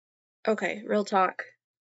Okay, real talk.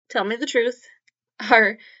 Tell me the truth.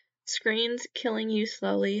 Are screens killing you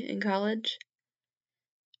slowly in college?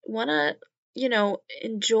 Wanna,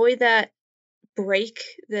 enjoy that break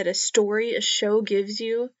that a show gives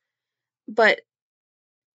you, but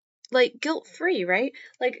like guilt free, right?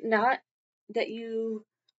 Like, not that you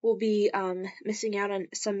will be missing out on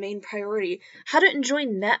some main priority. How to enjoy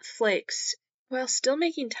Netflix while still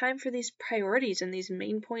making time for these priorities and these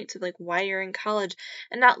main points of like why you're in college,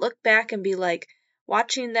 and not look back and be like,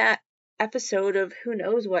 watching that episode of who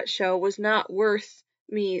knows what show was not worth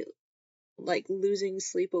me like losing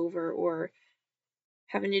sleep over, or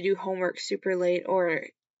having to do homework super late, or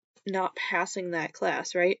not passing that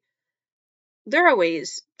class, right? There are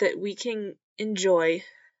ways that we can enjoy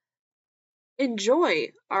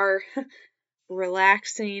our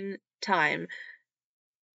relaxing time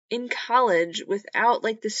in college without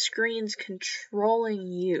like the screens controlling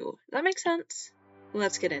you. Does that make sense?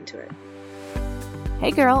 Let's get into it.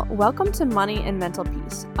 Hey girl, welcome to Money and Mental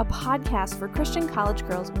Peace, a podcast for Christian college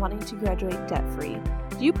girls wanting to graduate debt-free.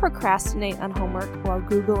 Do you procrastinate on homework while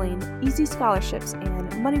Googling easy scholarships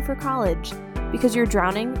and money for college because you're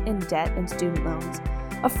drowning in debt and student loans?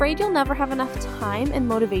 Afraid you'll never have enough time and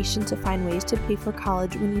motivation to find ways to pay for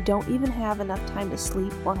college when you don't even have enough time to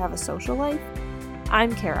sleep or have a social life?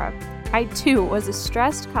 I'm Kara. I too was a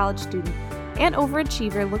stressed college student and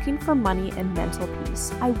overachiever looking for money and mental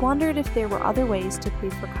peace. I wondered if there were other ways to pay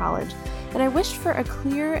for college, and I wished for a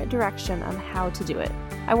clear direction on how to do it.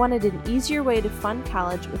 I wanted an easier way to fund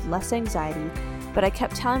college with less anxiety, but I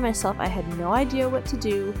kept telling myself I had no idea what to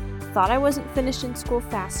do, thought I wasn't finishing school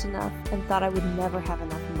fast enough, and thought I would never have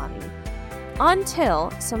enough money.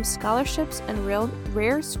 Until some scholarships and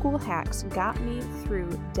rare school hacks got me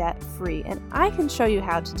through debt-free, and I can show you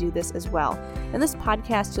how to do this as well. In this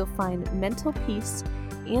podcast, you'll find mental peace,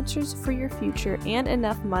 answers for your future, and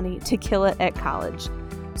enough money to kill it at college.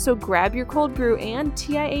 So grab your cold brew and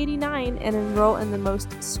TI-89 and enroll in the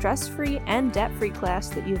most stress-free and debt-free class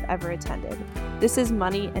that you've ever attended. This is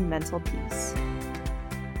Money and Mental Peace.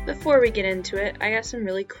 Before we get into it, I got some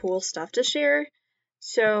really cool stuff to share.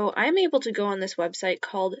 So I'm able to go on this website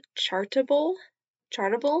called Chartable.com,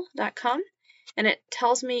 and it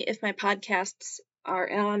tells me if my podcasts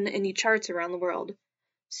are on any charts around the world.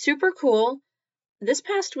 Super cool. This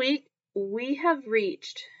past week, we have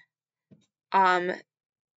reached, it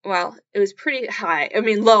was pretty high.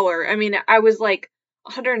 Lower. I was like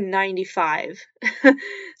 195.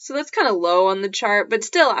 So that's kind of low on the chart, but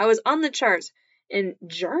still, I was on the charts in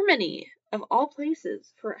Germany, of all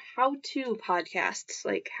places, for how-to podcasts,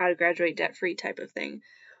 like how to graduate debt-free type of thing.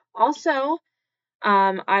 Also,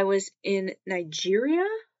 I was in Nigeria,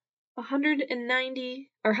 190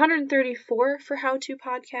 or 134 for how-to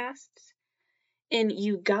podcasts. In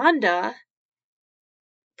Uganda,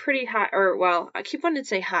 pretty high, I keep wanting to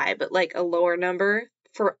say high, but like a lower number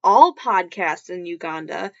for all podcasts in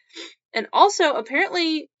Uganda. And also,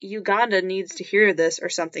 apparently, Uganda needs to hear this or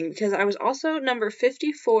something, because I was also number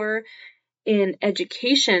 54 in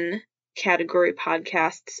education category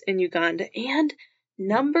podcasts in Uganda, and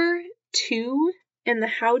number 2 in the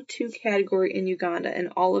how-to category in Uganda in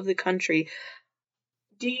all of the country.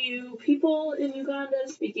 Do you people in Uganda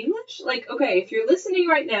speak English? Like, okay, if you're listening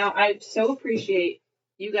right now, I so appreciate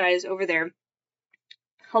you guys over there.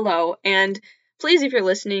 Hello, and please, if you're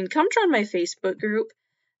listening, come join my Facebook group,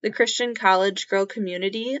 the Christian College Girl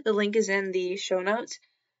Community. The link is in the show notes,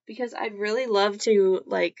 because I'd really love to,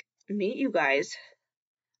 meet you guys.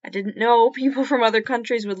 I didn't know people from other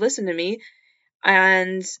countries would listen to me,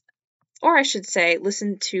 or I should say,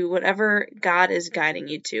 listen to whatever God is guiding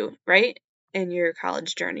you to, right? In your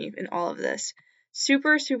college journey, in all of this.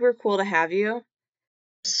 Super, super cool to have you.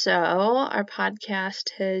 So, our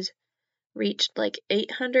podcast has reached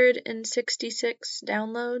 866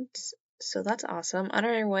 downloads, so that's awesome. On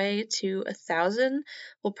our way to 1,000.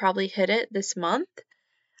 We'll probably hit it this month,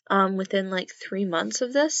 within 3 months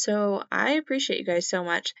of this, so I appreciate you guys so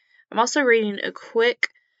much. I'm also reading a quick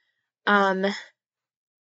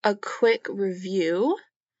review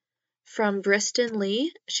from Briston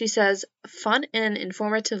Lee. She says, "Fun and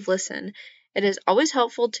informative listen. It is always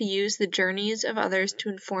helpful to use the journeys of others to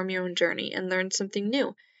inform your own journey and learn something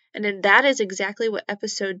new. And that is exactly what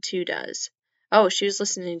episode 2 does." Oh, she was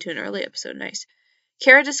listening to an early episode. Nice.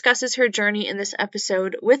 Kara discusses her journey in this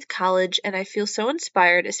episode with college, and I feel so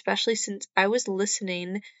inspired, especially since I was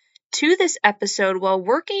listening to this episode while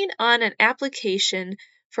working on an application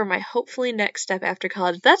for my hopefully next step after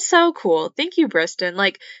college. That's so cool. Thank you, Briston.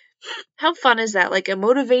 How fun is that? A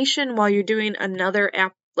motivation while you're doing another an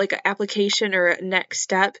application or a next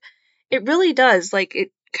step. It really does.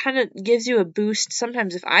 kind of gives you a boost.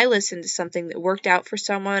 Sometimes if I listen to something that worked out for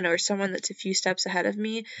someone or someone that's a few steps ahead of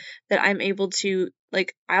me, that I'm able to,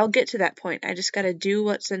 like, I'll get to that point. I just got to do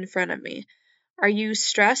what's in front of me. Are you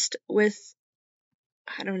stressed with,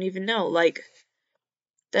 I don't even know, like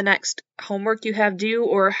the next homework you have due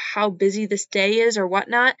or how busy this day is or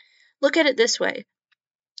whatnot? Look at it this way.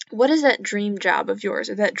 What is that dream job of yours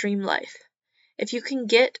or that dream life? If you can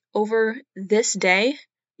get over this day,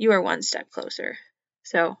 you are one step closer.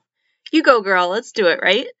 So, you go, girl. Let's do it,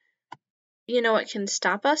 right? You know what can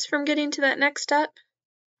stop us from getting to that next step?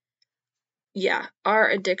 Yeah, our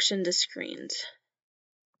addiction to screens.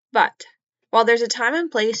 But while there's a time and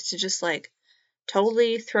place to just like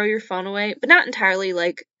totally throw your phone away, but not entirely,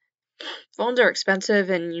 like phones are expensive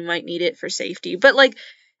and you might need it for safety, but like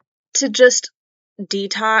to just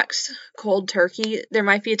detox cold turkey, there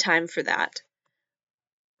might be a time for that.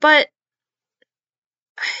 But,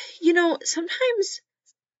 you know, sometimes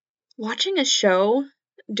watching a show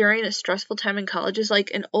during a stressful time in college is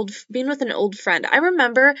like being with an old friend. I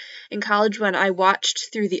remember in college when I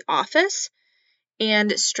watched through The Office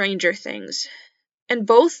and Stranger Things. And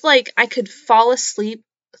both, like, I could fall asleep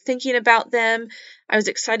thinking about them. I was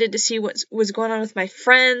excited to see what was going on with my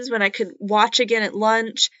friends when I could watch again at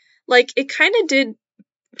lunch. Like, it kind of did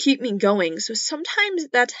keep me going. So sometimes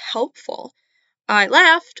that's helpful. I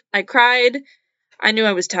laughed. I cried. I knew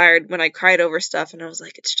I was tired when I cried over stuff, and I was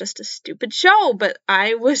like, it's just a stupid show, but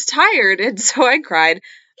I was tired, and so I cried.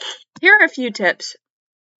 Here are a few tips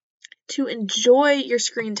to enjoy your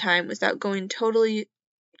screen time without going totally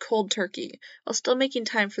cold turkey while still making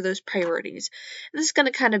time for those priorities. And this is going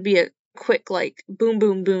to kind of be a quick, like, boom,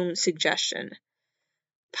 boom, boom suggestion.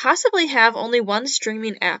 Possibly have only one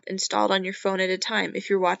streaming app installed on your phone at a time. If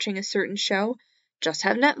you're watching a certain show, just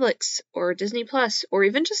have Netflix or Disney Plus or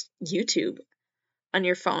even just YouTube on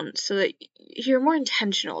your phone so that you're more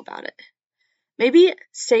intentional about it. Maybe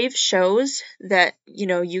save shows that, you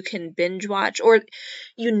know, you can binge watch, or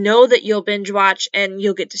you know that you'll binge watch and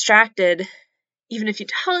you'll get distracted, even if you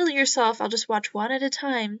tell yourself, I'll just watch one at a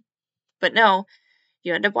time. But no,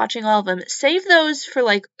 you end up watching all of them. Save those for,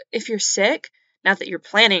 like, if you're sick, not that you're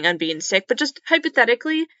planning on being sick, but just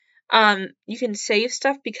hypothetically, you can save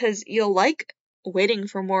stuff because you'll like waiting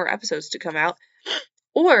for more episodes to come out.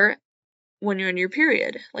 Or when you're in your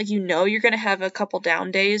period, like, you know you're going to have a couple down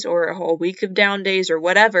days or a whole week of down days or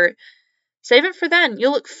whatever, save it for then.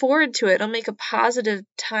 You'll look forward to it. It'll make a positive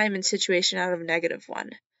time and situation out of a negative one.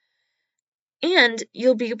 And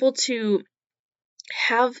you'll be able to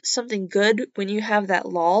have something good when you have that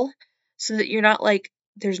lull so that you're not like,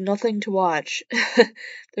 there's nothing to watch.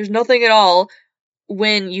 There's nothing at all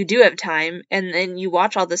when you do have time, and then you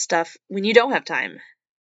watch all this stuff when you don't have time,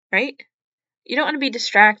 right? You don't want to be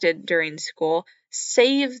distracted during school.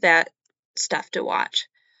 Save that stuff to watch.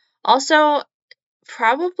 Also,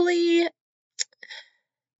 probably,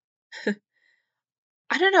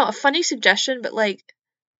 I don't know, a funny suggestion, but like,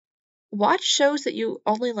 watch shows that you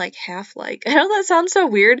only like half like. I know that sounds so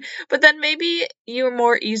weird, but then maybe you'll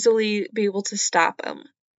more easily be able to stop them.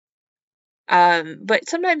 But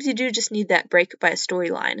sometimes you do just need that break by a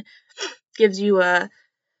storyline. Gives you a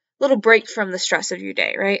little break from the stress of your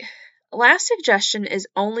day, right? Last suggestion is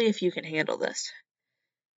only if you can handle this.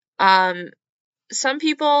 Some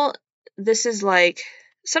people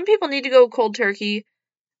need to go cold turkey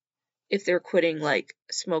if they're quitting, like,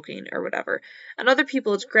 smoking or whatever. And other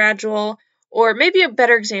people, it's gradual. Or maybe a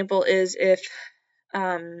better example is if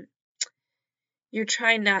you're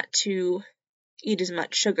trying not to eat as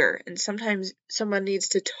much sugar, and sometimes someone needs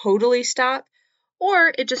to totally stop,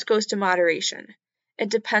 or it just goes to moderation. It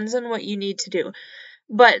depends on what you need to do.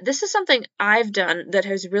 But this is something I've done that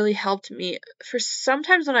has really helped me for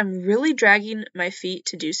sometimes when I'm really dragging my feet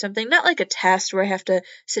to do something, not like a test where I have to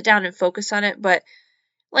sit down and focus on it, but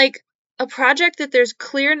like a project that there's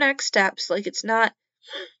clear next steps, like it's not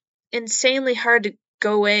insanely hard to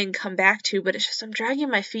go away and come back to, but it's just I'm dragging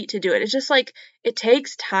my feet to do it. It's just like it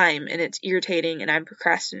takes time and it's irritating and I'm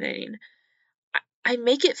procrastinating. I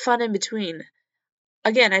make it fun in between.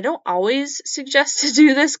 Again, I don't always suggest to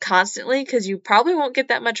do this constantly because you probably won't get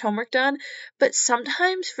that much homework done, but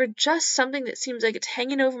sometimes for just something that seems like it's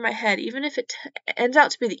hanging over my head, even if it ends out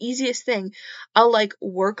to be the easiest thing, I'll like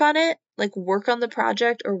work on it, like work on the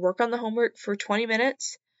project or work on the homework for 20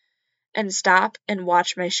 minutes and stop and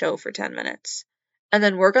watch my show for 10 minutes. And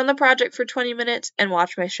then work on the project for 20 minutes and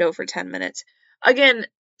watch my show for 10 minutes. Again,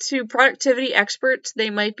 to productivity experts, they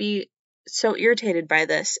might be so irritated by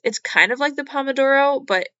this. It's kind of like the Pomodoro,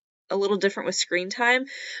 but a little different with screen time.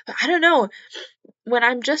 But I don't know. When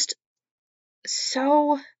I'm just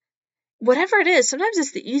so, whatever it is, sometimes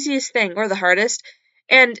it's the easiest thing or the hardest.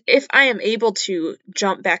 And if I am able to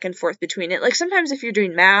jump back and forth between it, like sometimes if you're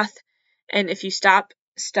doing math and if you stop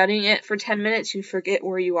studying it for 10 minutes, you forget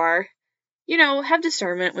where you are. Have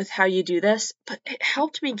discernment with how you do this, but it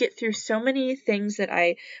helped me get through so many things that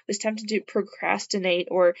I was tempted to procrastinate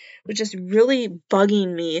or was just really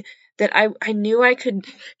bugging me, that I knew I could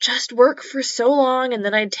just work for so long and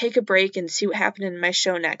then I'd take a break and see what happened in my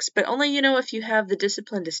show next. But only, if you have the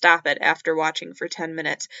discipline to stop it after watching for 10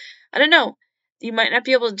 minutes. I don't know. You might not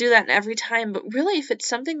be able to do that every time, but really, if it's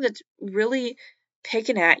something that's really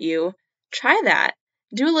picking at you, try that.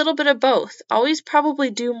 Do a little bit of both. Always probably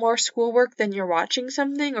do more schoolwork than you're watching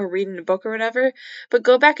something or reading a book or whatever, but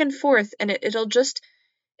go back and forth and it'll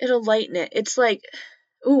lighten it. It's like,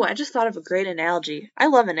 I just thought of a great analogy. I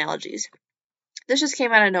love analogies. This just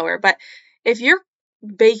came out of nowhere, but if you're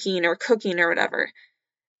baking or cooking or whatever,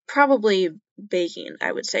 probably baking,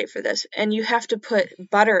 I would say for this, and you have to put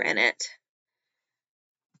butter in it,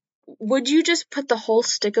 would you just put the whole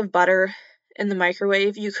stick of butter in the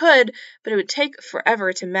microwave? You could, but it would take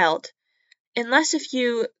forever to melt. Unless if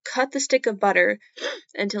you cut the stick of butter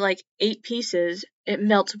into like 8 pieces, it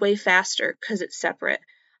melts way faster because it's separate.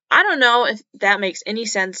 I don't know if that makes any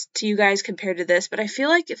sense to you guys compared to this, but I feel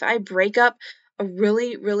like if I break up a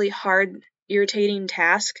really, really hard, irritating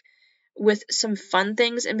task with some fun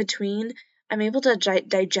things in between, I'm able to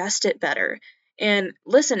digest it better. And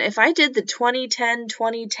listen, if I did the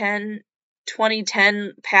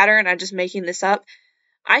 20-10-20-10-20-10 pattern, I'm just making this up,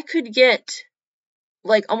 I could get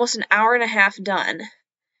like almost an hour and a half done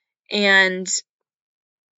and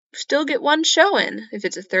still get one show in if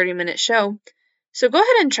it's a 30-minute show. So go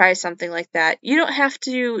ahead and try something like that. You don't have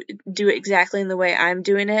to do it exactly in the way I'm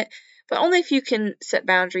doing it, but only if you can set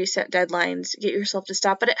boundaries, set deadlines, get yourself to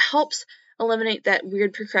stop. But it helps eliminate that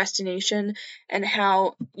weird procrastination and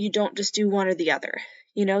how you don't just do one or the other.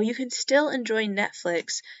 You can still enjoy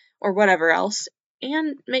Netflix or whatever else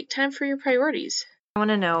and make time for your priorities. I want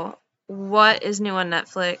to know what is new on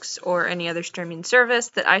Netflix or any other streaming service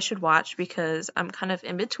that I should watch, because I'm kind of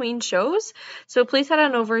in between shows. So please head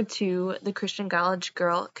on over to the Christian College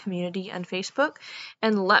Girl community on Facebook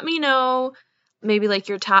and let me know maybe like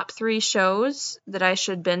your top 3 shows that I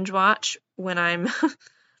should binge watch when I'm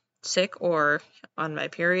sick or on my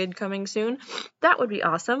period coming soon. That would be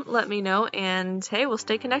awesome. Let me know, and hey, we'll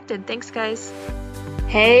stay connected. Thanks, guys.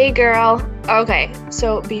 Hey, girl. Okay,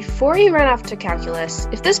 so before you run off to calculus,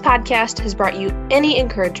 if this podcast has brought you any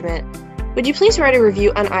encouragement, would you please write a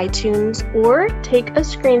review on iTunes or take a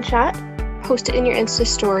screenshot, post it in your Insta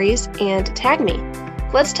stories, and tag me.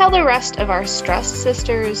 Let's tell the rest of our stressed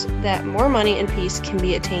sisters that more money and peace can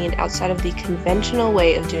be attained outside of the conventional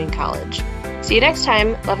way of doing college. See you next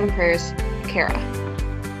time. Love and prayers, Kara.